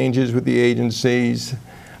significant changes with the agencies.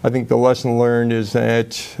 I think the lesson learned is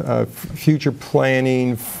that future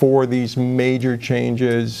planning for these major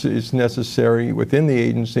changes is necessary within the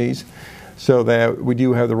agencies so that we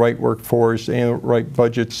do have the right workforce and right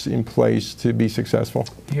budgets in place to be successful.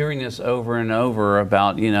 Hearing this over and over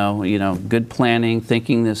about, you know, good planning,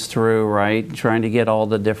 thinking this through, right? Trying to get all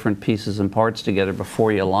the different pieces and parts together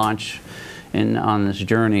before you launch on this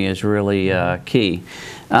journey is really key.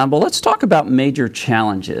 But let's talk about major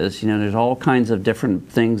challenges. You know, there's all kinds of different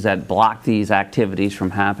things that block these activities from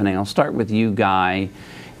happening. I'll start with you, Guy,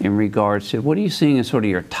 in regards to what are you seeing as sort of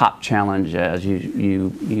your top challenge as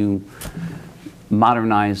you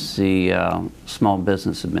modernize the Small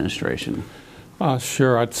Business Administration?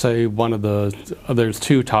 Sure, I'd say there's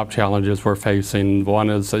two top challenges we're facing. One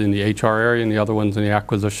is in the HR area and the other one's in the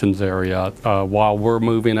acquisitions area. While we're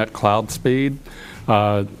moving at cloud speed,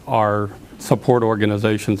 our support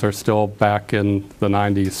organizations are still back in the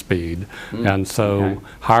 90s speed. And so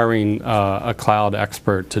hiring a cloud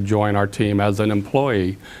expert to join our team as an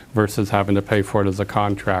employee versus having to pay for it as a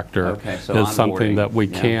contractor is something that we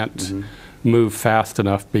can't move fast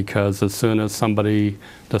enough, because as soon as somebody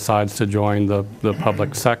decides to join the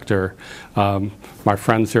public sector, my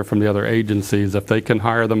friends here from the other agencies, if they can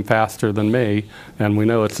hire them faster than me, and we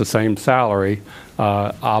know it's the same salary,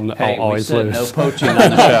 I'll always lose. No poaching on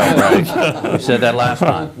the show, right? We said that last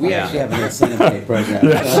time. We actually have an incentive pay program.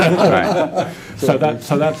 Right. So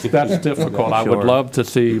that's difficult. I would love to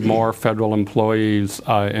see more federal employees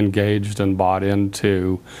engaged and bought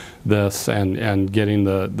into this and getting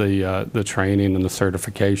the training and the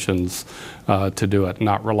certifications to do it,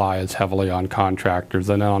 not rely as heavily on contractors.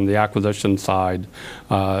 And then on the acquisition side,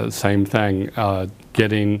 same thing,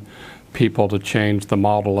 getting people to change the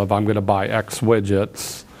model of I'm going to buy X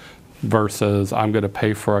widgets versus I'm going to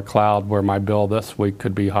pay for a cloud where my bill this week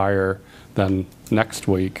could be higher than next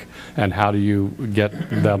week, and how do you get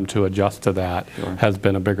them to adjust to that has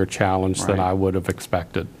been a bigger challenge than I would have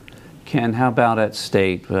expected. Ken, how about at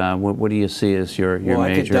state? What do you see as your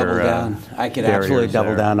major I could absolutely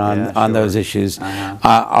double down on those issues.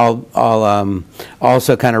 Uh-huh. I'll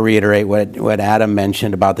also kind of reiterate what Adam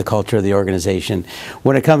mentioned about the culture of the organization.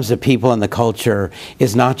 When it comes to people and the culture,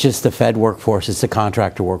 it's not just the Fed workforce; it's the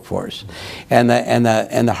contractor workforce. And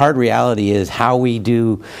the hard reality is how we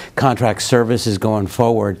do contract services going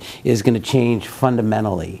forward is going to change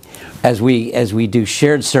fundamentally as we do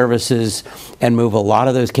shared services and move a lot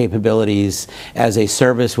of those capabilities as a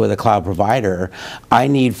service with a cloud provider. I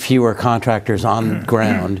need fewer contractors on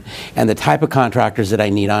ground, and the type of contractors that I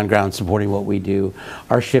need on ground supporting what we do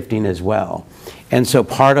are shifting as well. And so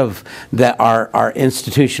part of our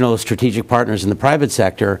institutional strategic partners in the private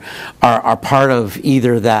sector are part of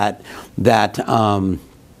either that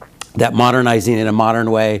modernizing in a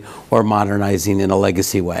modern way or modernizing in a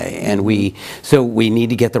legacy way. And so we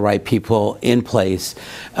need to get the right people in place.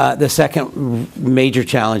 The second major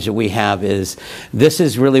challenge that we have is this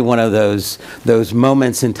is really one of those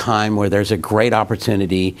moments in time where there's a great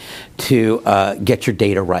opportunity to get your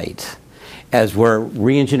data right. As we're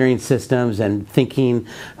re-engineering systems and thinking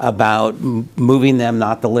about moving them,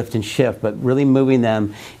 not the lift and shift, but really moving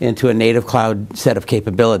them into a native cloud set of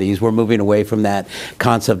capabilities, we're moving away from that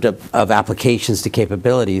concept of applications to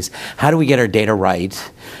capabilities. How do we get our data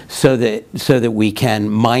right so that we can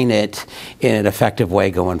mine it in an effective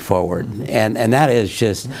way going forward? And that is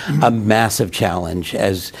just a massive challenge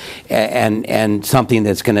and something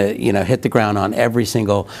that's going to hit the ground on every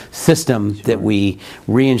single system that we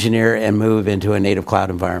re-engineer and move move into a native cloud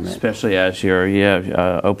environment. Especially as you're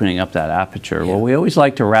opening up that aperture. Well, we always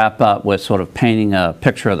like to wrap up with sort of painting a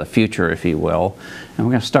picture of the future, if you will. And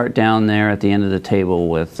we're going to start down there at the end of the table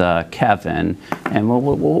with Kevin. And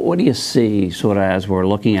what do you see sort of as we're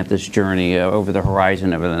looking at this journey over the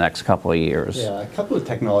horizon over the next couple of years? Yeah, a couple of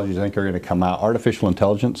technologies I think are going to come out. Artificial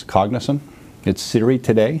intelligence, Cognizant. It's Siri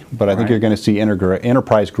today, but I think you're going to see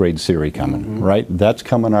enterprise-grade Siri coming, right? That's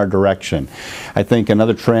coming our direction. I think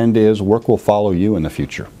another trend is work will follow you in the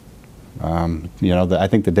future. I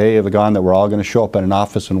think the day of gone that we're all going to show up in an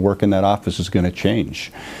office and work in that office is going to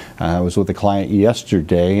change. I was with a client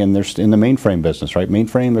yesterday, and they're in the mainframe business, right?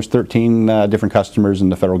 Mainframe, there's 13 different customers in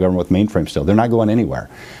the federal government with mainframe still. They're not going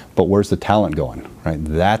anywhere. But where's the talent going, right?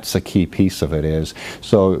 That's a key piece of it is.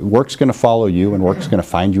 So work's going to follow you, and work's going to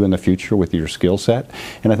find you in the future with your skill set.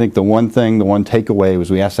 And I think the one takeaway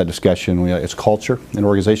was we asked that discussion, it's culture. And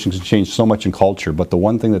organizations can change so much in culture, but the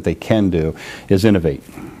one thing that they can do is innovate.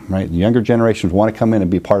 Right? The younger generations want to come in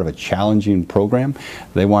and be part of a challenging program.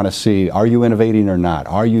 They want to see, are you innovating or not?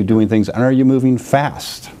 Are you doing things, and are you moving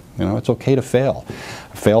fast? It's okay to fail.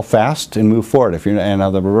 Fail fast and move forward.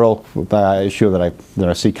 The real issue that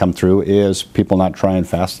I see come through is people not trying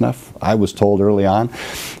fast enough. I was told early on,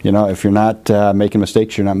 if you're not making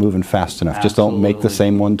mistakes, you're not moving fast enough. Just don't make the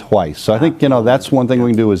same one twice. So I think that's one thing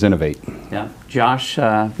we can do is innovate. Yeah. Josh,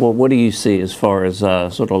 what do you see as far as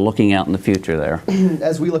sort of looking out in the future there?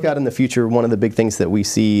 As we look out in the future, one of the big things that we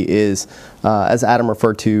see is, as Adam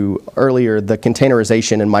referred to earlier, the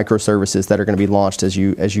containerization and microservices that are going to be launched as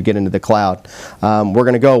you get into the cloud. We're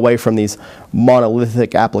going to go away from these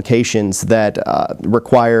monolithic applications that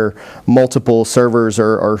require multiple servers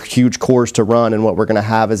or huge cores to run, and what we're going to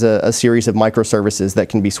have is a series of microservices that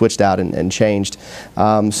can be switched out and changed.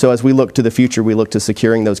 So as we look to the future, we look to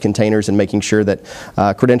securing those containers and making sure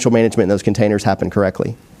that credential management in those containers happen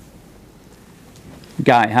correctly.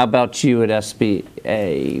 Guy, how about you at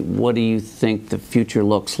SBA? What do you think the future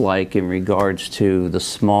looks like in regards to the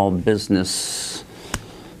small business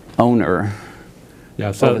owner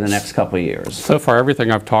over the next couple of years? So far,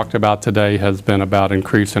 everything I've talked about today has been about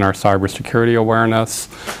increasing our cybersecurity awareness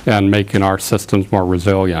and making our systems more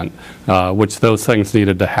resilient, which those things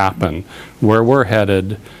needed to happen. Where we're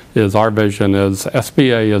headed is our vision is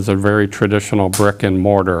SBA is a very traditional brick and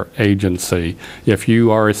mortar agency. If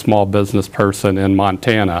you are a small business person in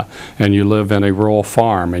Montana and you live in a rural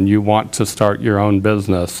farm and you want to start your own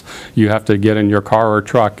business, you have to get in your car or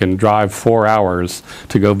truck and drive 4 hours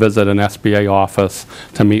to go visit an SBA office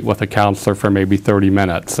to meet with a counselor for maybe 30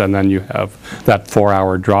 minutes, and then you have that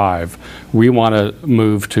 4-hour drive. We want to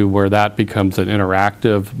move to where that becomes an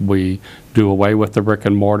interactive. We do away with the brick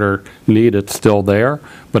and mortar need. It's still there,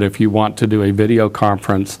 but if you want to do a video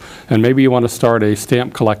conference, and maybe you want to start a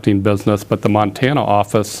stamp collecting business, but the Montana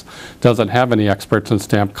office doesn't have any experts in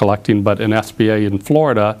stamp collecting, but in SBA in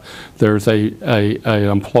Florida, there's a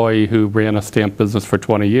employee who ran a stamp business for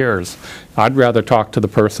 20 years. I'd rather talk to the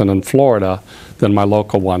person in Florida than my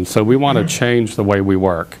local one. So we want to change the way we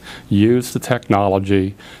work, use the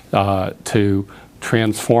technology to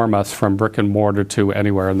transform us from brick and mortar to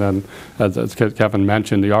anywhere. And then, as Kevin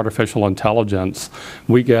mentioned, the artificial intelligence,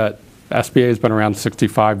 SBA has been around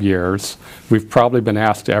 65 years. We've probably been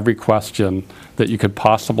asked every question that you could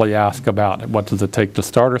possibly ask about what does it take to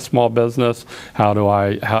start a small business,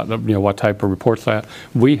 what type of reports I have.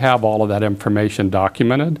 We have all of that information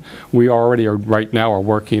documented. We already right now are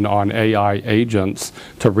working on AI agents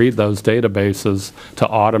to read those databases to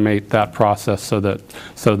automate that process so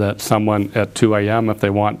that someone at 2 a.m. if they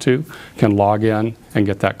want to can log in and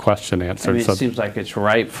get that question answered. It seems like it's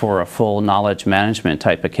ripe for a full knowledge management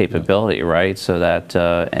type of capability, right? So that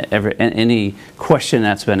any question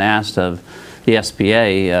that's been asked of the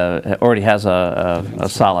SBA already has a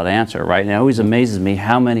solid answer, right? And it always amazes me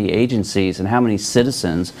how many agencies and how many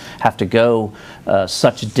citizens have to go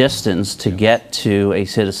such distance to get to a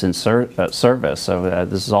citizen service. So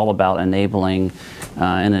this is all about enabling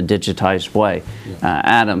in a digitized way.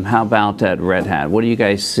 Adam, how about at Red Hat? What do you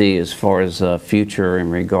guys see as far as the future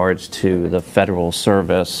in regards to the federal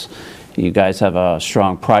service? You guys have a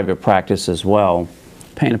strong private practice as well.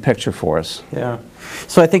 Paint a picture for us. Yeah.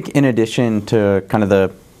 So I think in addition to kind of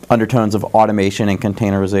the undertones of automation and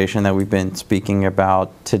containerization that we've been speaking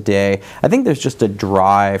about today, I think there's just a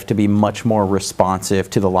drive to be much more responsive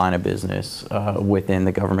to the line of business within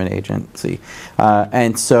the government agency.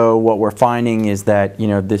 And so what we're finding is that,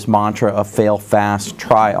 this mantra of fail fast,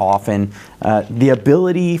 try often, the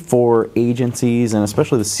ability for agencies and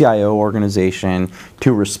especially the CIO organization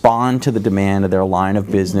to respond to the demand of their line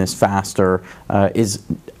of business faster is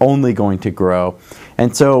only going to grow.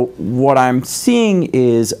 And so what I'm seeing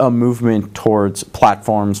is a movement towards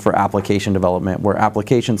platforms for application development where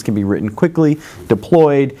applications can be written quickly,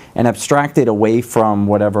 deployed, and abstracted away from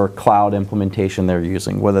whatever cloud implementation they're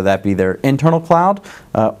using, whether that be their internal cloud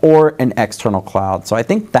or an external cloud. So I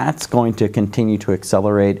think that's going to continue to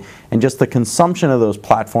accelerate, and just the consumption of those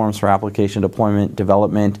platforms for application deployment,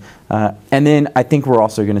 development, and then I think we're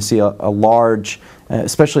also going to see a large,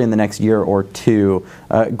 especially in the next year or two,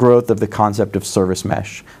 growth of the concept of service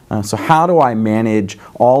mesh. So how do I manage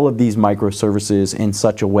all of these microservices in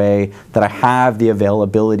such a way that I have the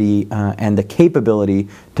availability and the capability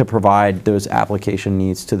to provide those application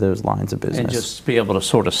needs to those lines of business? And just be able to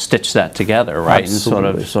sort of stitch that together, right?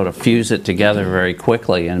 Absolutely. And sort of fuse it together very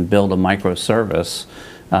quickly and build a microservice.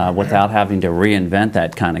 Without having to reinvent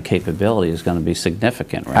that kind of capability is going to be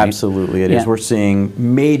significant, right? Absolutely, it is. We're seeing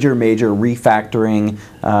major refactoring,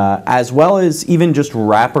 as well as even just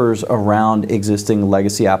wrappers around existing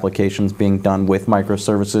legacy applications being done with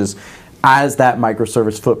microservices. As that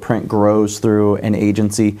microservice footprint grows through an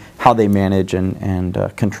agency, how they manage and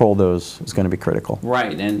control those is going to be critical.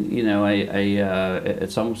 Right, and you know,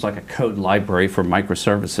 it's almost like a code library for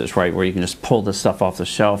microservices, right, where you can just pull this stuff off the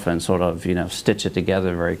shelf and sort of, you know, stitch it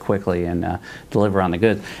together very quickly and deliver on the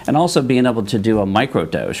goods. And also being able to do a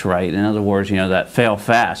microdose, right? In other words, you know, that fail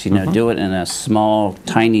fast, you know, do it in a small,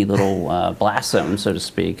 tiny little blast zone, so to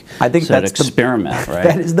speak. I think so that's experiment, right?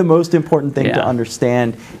 That is the most important thing to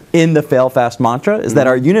understand in the fail fast mantra, is that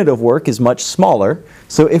our unit of work is much smaller,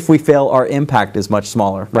 so if we fail, our impact is much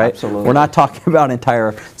smaller, right? Absolutely. We're not talking about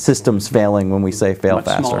entire systems failing when we say fail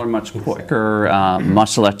faster. Much smaller, much quicker,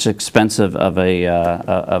 much less expensive of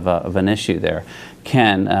an issue there.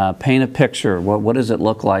 Ken, paint a picture. What does it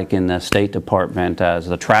look like in the State Department as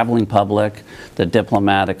the traveling public, the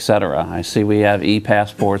diplomat, et cetera? I see we have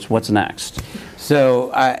e-passports. What's next?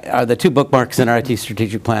 So the two bookmarks in our IT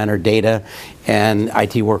strategic plan are data and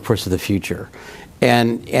IT workforce of the future.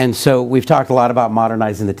 And so we've talked a lot about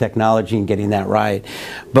modernizing the technology and getting that right.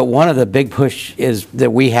 But one of the big push is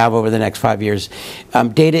that we have over the next 5 years,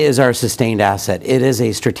 data is our sustained asset. It is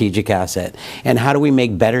a strategic asset. And how do we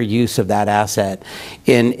make better use of that asset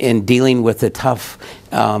in dealing with the tough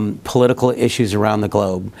political issues around the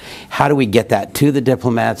globe? How do we get that to the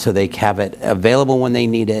diplomats so they have it available when they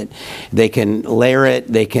need it? They can layer it,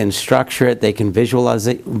 they can structure it, they can visualize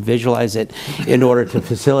it in order to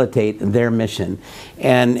facilitate their mission.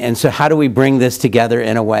 And so how do we bring this together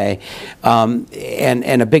in a way?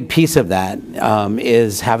 And a big piece of that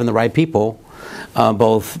is having the right people,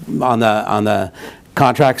 both on the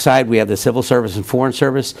contract side. We have the civil service and foreign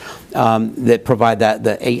service that provide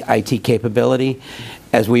the IT capability.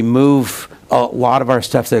 As we move a lot of our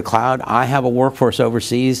stuff to the cloud, I have a workforce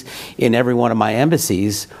overseas in every one of my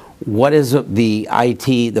embassies. What is the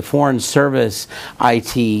IT, the foreign service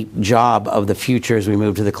IT job of the future as we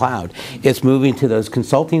move to the cloud? It's moving to those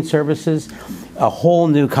consulting services, a whole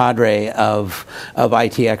new cadre of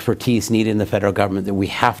IT expertise needed in the federal government that we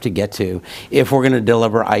have to get to if we're going to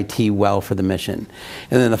deliver IT well for the mission.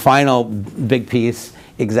 And then the final big piece,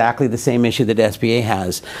 exactly the same issue that SBA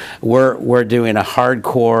has. We're doing a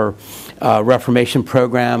hardcore reformation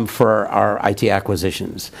program for our IT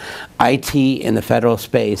acquisitions. IT in the federal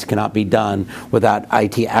space cannot be done without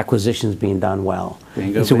IT acquisitions being done well.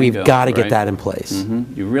 And so we've got to get that in place.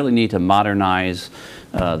 You really need to modernize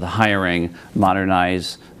the hiring,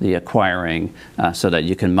 modernize the acquiring, so that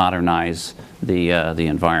you can modernize the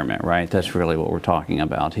environment, right? That's really what we're talking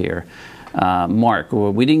about here. Mark,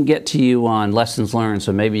 we didn't get to you on lessons learned,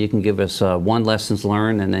 so maybe you can give us one lessons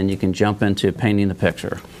learned, and then you can jump into painting the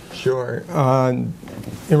picture. Sure.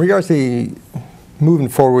 In regards to moving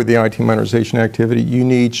forward with the IT modernization activity, you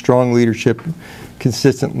need strong leadership,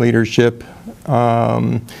 consistent leadership,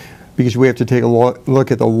 because we have to take a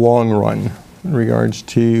look at the long run in regards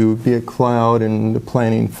to be it cloud and the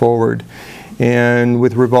planning forward. And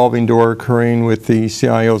with revolving door occurring with the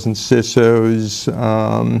CIOs and CISOs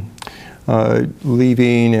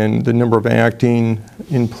leaving and the number of acting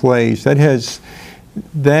in place, that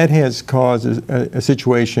has caused a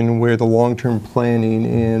situation where the long-term planning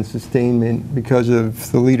and sustainment because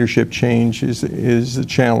of the leadership change is a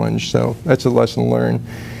challenge. So that's a lesson learned.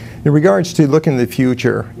 In regards to looking at the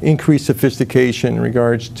future, increased sophistication in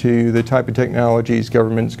regards to the type of technologies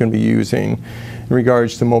government is going to be using, in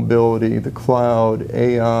regards to mobility, the cloud,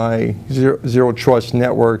 AI, zero trust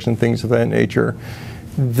networks and things of that nature.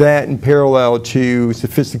 That in parallel to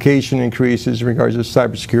sophistication increases in regards to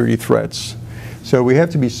cybersecurity threats. So we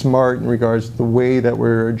have to be smart in regards to the way that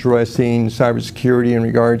we're addressing cybersecurity in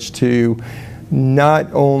regards to not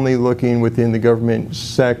only looking within the government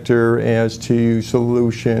sector as to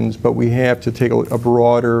solutions, but we have to take a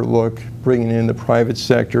broader look, bringing in the private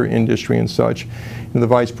sector, industry, and such. And the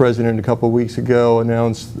Vice President a couple of weeks ago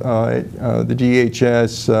announced the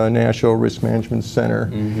DHS National Risk Management Center.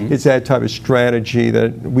 It's that type of strategy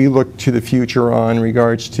that we look to the future on in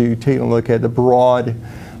regards to taking a look at the broad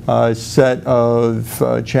set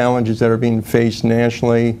of challenges that are being faced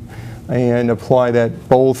nationally, and apply that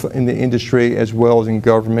both in the industry as well as in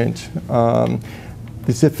government.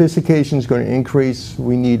 The sophistication is going to increase.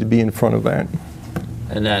 We need to be in front of that.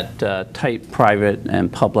 And that tight private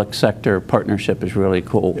and public sector partnership is really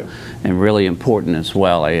cool and really important as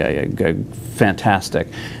well. Fantastic.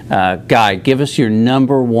 Guy, give us your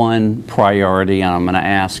 #1 priority, and I'm going to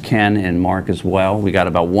ask Ken and Mark as well. We got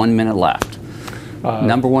about 1 minute left.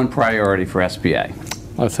 #1 priority for SBA.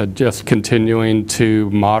 I said just continuing to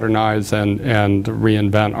modernize and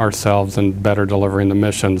reinvent ourselves and better delivering the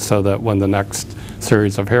mission, so that when the next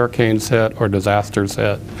series of hurricanes hit or disasters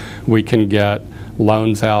hit, we can get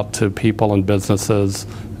loans out to people and businesses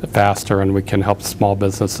faster, and we can help small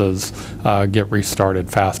businesses get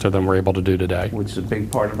restarted faster than we're able to do today. Which is a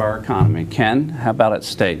big part of our economy. Ken, how about at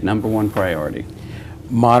state? #1 priority.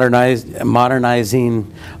 Modernizing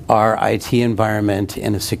our IT environment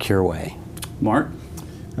in a secure way. Mark?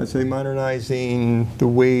 I'd say modernizing the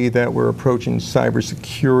way that we're approaching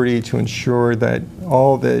cybersecurity to ensure that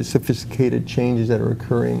all the sophisticated changes that are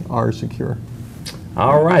occurring are secure.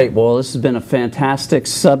 All right. Well, this has been a fantastic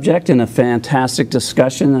subject and a fantastic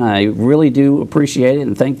discussion. I really do appreciate it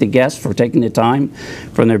and thank the guests for taking the time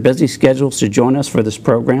from their busy schedules to join us for this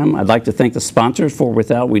program. I'd like to thank the sponsors, for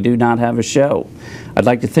without we do not have a show. I'd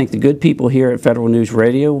like to thank the good people here at Federal News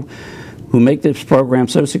Radio who make this program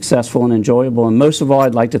so successful and enjoyable. And most of all,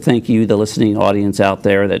 I'd like to thank you, the listening audience out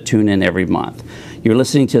there that tune in every month. You're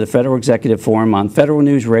listening to the Federal Executive Forum on Federal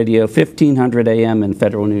News Radio, 1500 AM and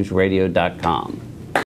federalnewsradio.com.